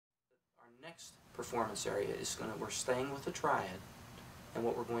next performance area is we're staying with the triad, and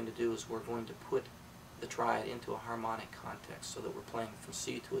what we're going to do is we're going to put the triad into a harmonic context so that we're playing from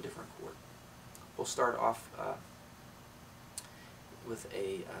C to a different chord. We'll start off with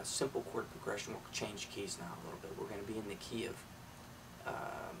a simple chord progression. We'll change keys now a little bit. We're going to be in the key of, I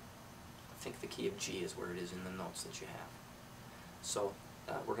think the key of G is where it is in the notes that you have. So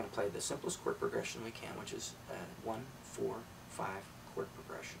we're going to play the simplest chord progression we can, which is 1, 4, 5 chord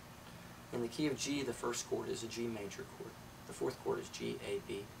progression. In the key of G, the first chord is a G major chord. The fourth chord is G, A,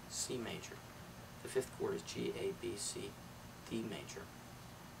 B, C major. The fifth chord is G, A, B, C, D major.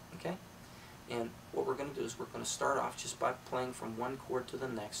 Okay? And what we're going to do is we're going to start off just by playing from one chord to the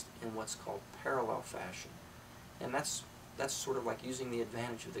next in what's called parallel fashion. And that's sort of like using the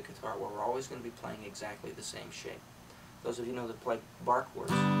advantage of the guitar, where we're always going to be playing exactly the same shape. Those of you know that play bar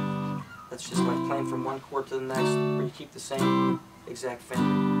chords, that's just like playing from one chord to the next, where you keep the same exact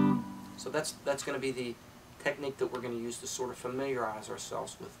finger. So that's going to be the technique that we're going to use to sort of familiarize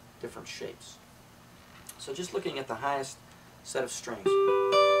ourselves with different shapes. So just looking at the highest set of strings,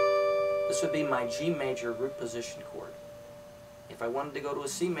 this would be my G major root position chord. If I wanted to go to a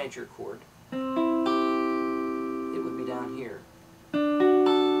C major chord, it would be down here.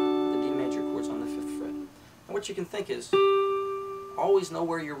 The D major chord's on the 5th fret. And what you can think is, always know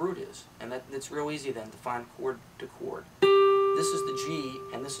where your root is, and it's real easy then to find chord to chord. This is the G,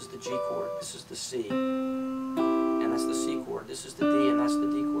 and this is the G chord. This is the C, and that's the C chord. This is the D, and that's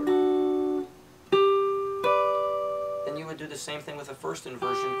the D chord. Then you would do the same thing with the first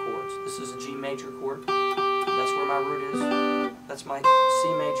inversion chords. This is a G major chord. That's where my root is. That's my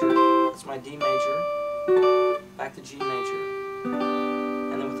C major. That's my D major. Back to G major.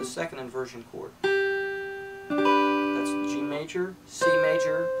 And then with the second inversion chord, that's G major, C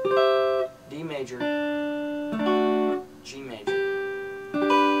major, D major, G major. I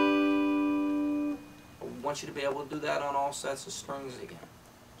want you to be able to do that on all sets of strings again.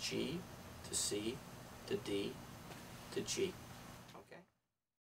 G to C to D to G.